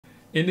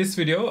In this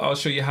video, I'll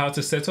show you how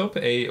to set up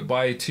a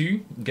buy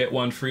two, get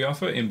one free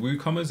offer in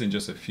WooCommerce in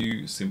just a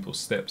few simple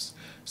steps.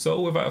 So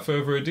without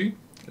further ado,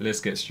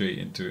 let's get straight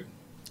into it.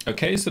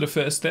 Okay, so the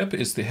first step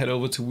is to head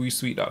over to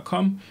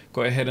WooSuite.com.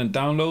 Go ahead and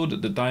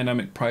download the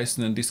dynamic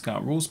pricing and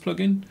discount rules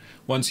plugin.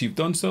 Once you've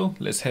done so,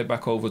 let's head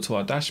back over to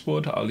our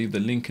dashboard. I'll leave the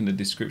link in the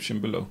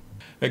description below.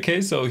 Okay,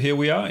 so here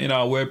we are in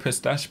our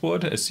WordPress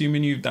dashboard.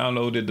 Assuming you've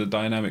downloaded the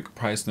dynamic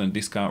pricing and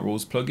discount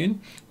rules plugin,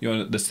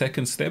 the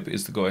second step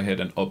is to go ahead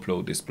and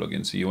upload this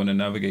plugin. So you want to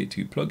navigate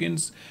to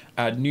plugins,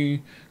 add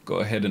new, go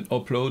ahead and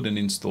upload and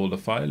install the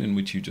file in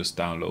which you just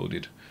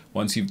downloaded.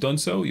 Once you've done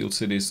so, you'll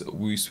see this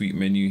WooSuite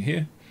menu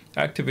here.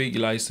 Activate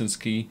your license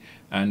key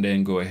and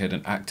then go ahead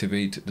and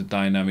activate the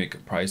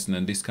dynamic pricing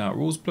and discount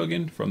rules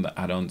plugin from the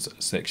add-ons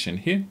section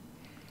here.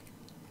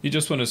 You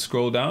just want to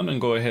scroll down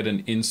and go ahead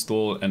and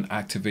install and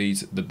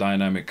activate the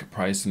dynamic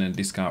pricing and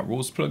discount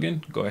rules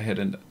plugin. Go ahead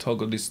and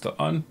toggle this to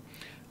on,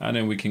 and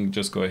then we can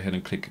just go ahead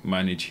and click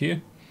manage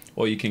here,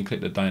 or you can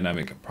click the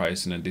dynamic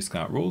pricing and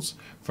discount rules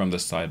from the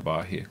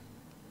sidebar here.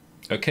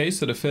 Okay,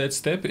 so the third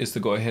step is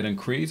to go ahead and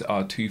create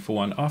our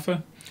 2-for-1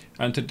 offer,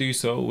 and to do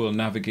so we'll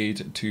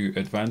navigate to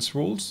advanced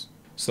rules.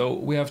 So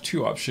we have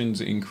two options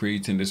in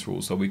creating this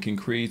rule. So we can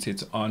create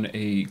it on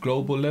a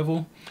global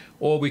level,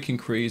 or we can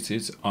create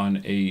it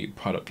on a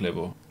product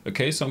level.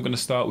 Okay, so I'm going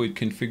to start with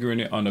configuring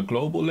it on a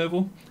global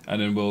level,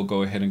 and then we'll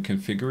go ahead and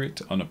configure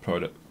it on a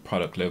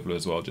product level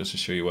as well, just to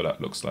show you what that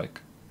looks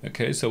like.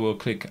 Okay, so we'll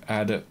click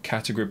add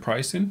category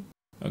pricing.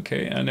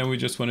 Okay, and then we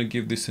just want to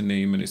give this a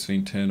name, and it's for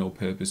internal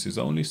purposes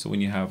only. So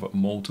when you have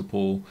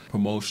multiple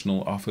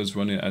promotional offers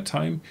running at a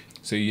time,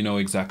 so you know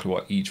exactly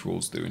what each rule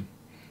is doing.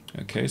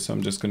 Okay, so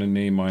I'm just going to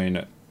name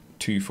mine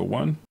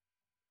 2-for-1.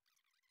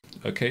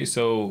 Okay,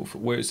 so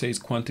where it says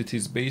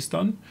quantities based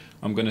on,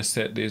 I'm going to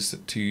set this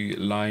to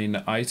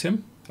line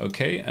item.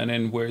 Okay, and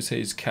then where it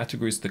says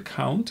categories to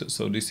count,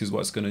 so this is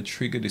what's going to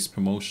trigger this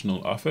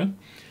promotional offer.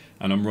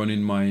 And I'm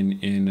running mine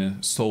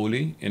in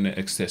solely in the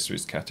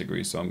accessories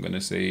category. So I'm going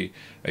to say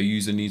a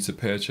user needs to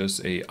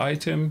purchase a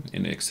item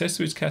in the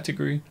accessories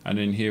category. And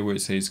then here where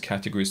it says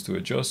categories to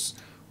adjust,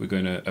 we're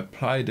going to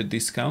apply the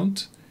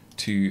discount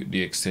to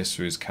the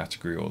accessories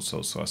category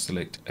also. So I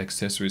select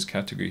accessories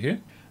category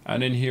here.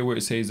 And then here where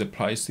it says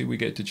applies to, we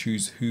get to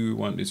choose who we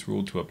want this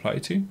rule to apply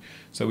to.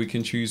 So we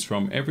can choose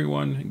from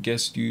everyone,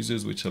 guest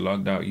users, which are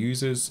logged out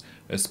users,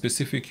 a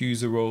specific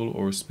user role,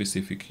 or a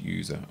specific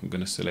user. I'm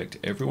going to select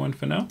everyone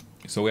for now.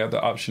 So we have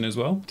the option as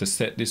well to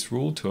set this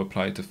rule to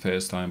apply to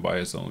first time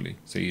buyers only.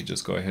 So you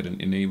just go ahead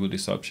and enable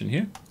this option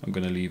here. I'm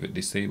going to leave it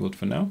disabled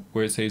for now.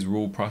 Where it says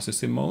rule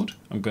processing mode,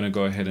 I'm going to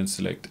go ahead and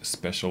select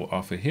special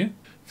offer here.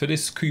 For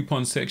this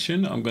coupon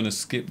section, I'm going to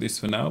skip this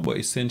for now, but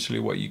essentially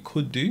what you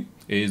could do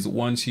is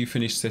once you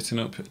finish setting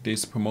up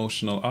this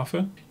promotional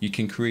offer, you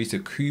can create a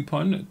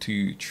coupon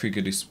to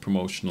trigger this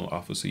promotional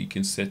offer. So you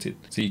can set it,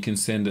 so you can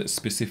send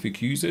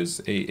specific users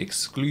a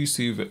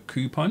exclusive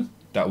coupon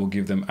that will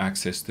give them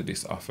access to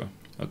this offer.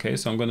 Okay,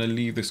 so I'm going to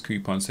leave this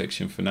coupon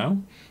section for now.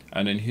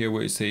 And then here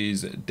where it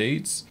says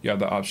dates, you have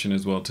the option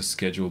as well to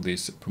schedule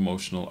this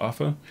promotional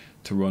offer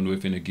to run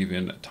within a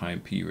given time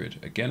period.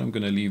 Again, I'm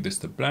going to leave this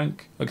to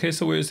blank. Okay,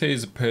 so where it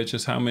says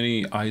purchase, how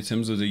many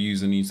items does the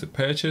user needs to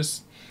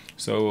purchase?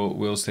 So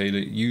we'll say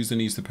the user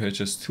needs to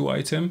purchase 2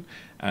 items,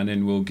 and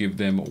then we'll give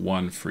them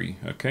 1 free.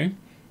 Okay,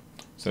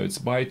 so it's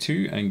buy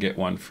 2 and get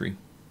 1 free.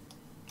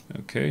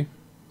 Okay,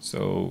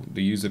 so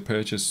the user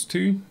purchased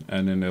 2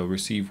 and then they'll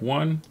receive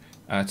 1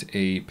 at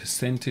a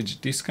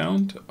percentage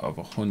discount of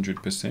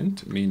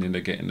 100%, meaning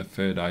they're getting the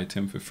third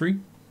item for free.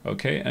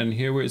 Okay, and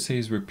here where it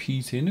says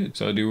repeating,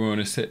 so do we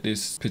want to set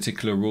this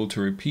particular rule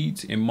to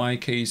repeat? In my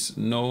case,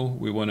 no,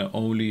 we want to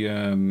only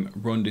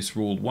run this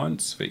rule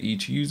once for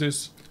each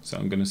users. So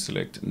I'm going to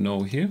select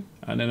no here,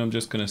 and then I'm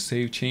just going to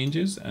save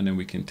changes, and then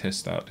we can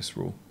test out this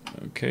rule.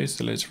 Okay,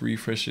 so let's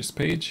refresh this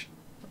page.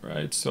 All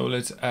right, so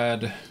let's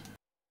add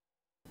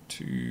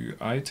 2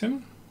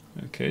 items.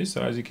 Okay,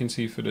 so as you can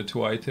see, for the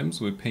 2 items,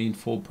 we're paying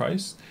full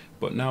price.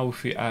 But now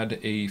if we add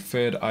a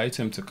third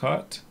item to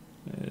cart,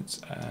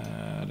 let's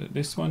add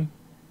this one,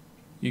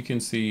 you can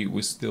see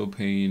we're still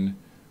paying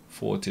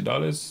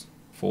 $40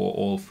 for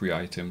all 3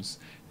 items.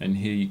 And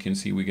here you can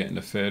see we're getting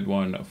the third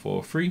one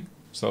for free.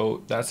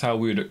 So that's how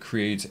we would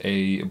create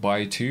a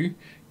buy 2,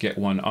 get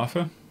 1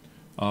 offer.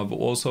 I've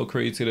also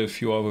created a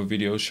few other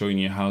videos showing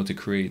you how to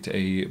create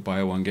a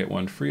buy 1 get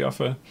 1 free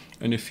offer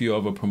and a few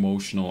other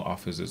promotional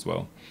offers as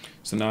well.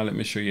 So now let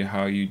me show you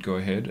how you'd go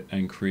ahead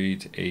and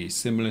create a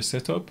similar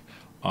setup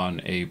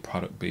on a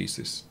product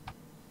basis.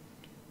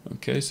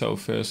 Okay, so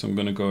first I'm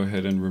going to go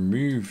ahead and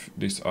remove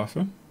this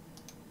offer.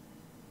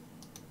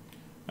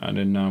 And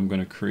then now I'm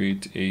going to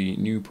create a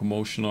new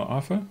promotional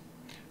offer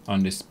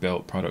on this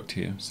belt product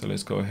here. So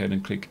let's go ahead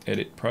and click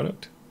edit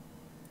product.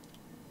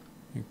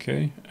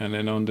 Okay, and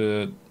then on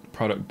the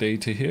product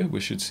data here, we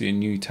should see a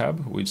new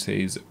tab which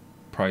says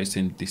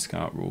pricing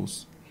discount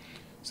rules.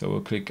 So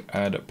we'll click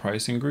add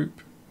pricing group,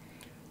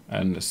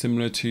 and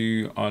similar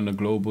to on the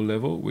global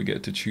level, we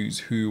get to choose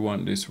who we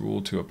want this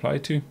rule to apply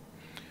to.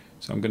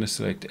 So I'm going to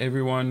select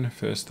everyone,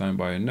 first time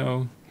buyer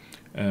no,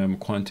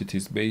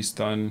 quantities based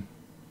on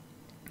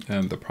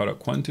the product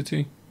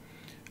quantity.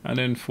 And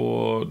then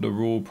for the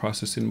rule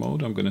processing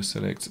mode, I'm going to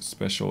select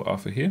special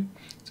offer here.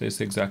 So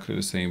it's exactly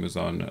the same as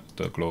on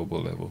the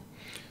global level.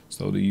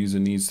 So the user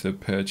needs to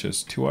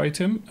purchase 2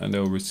 items and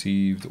they'll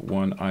receive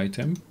 1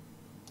 item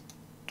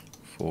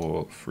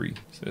for free.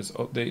 So let's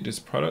update this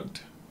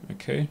product.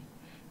 Okay,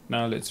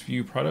 now let's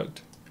view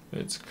product.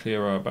 Let's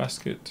clear our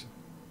basket.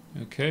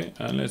 Okay,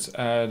 and let's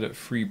add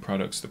 3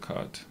 products to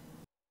cart.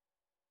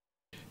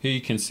 Here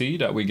you can see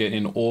that we're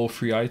getting all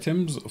 3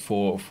 items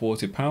for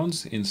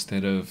 £40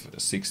 instead of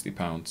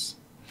 £60.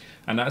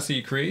 And that's how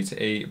you create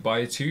a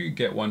buy 2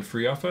 get 1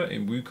 free offer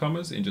in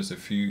WooCommerce in just a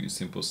few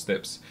simple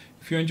steps.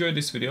 If you enjoyed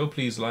this video,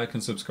 please like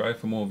and subscribe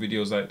for more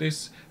videos like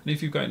this. And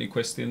if you've got any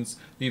questions,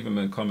 leave them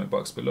in the comment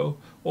box below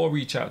or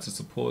reach out to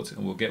support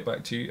and we'll get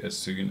back to you as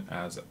soon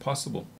as possible.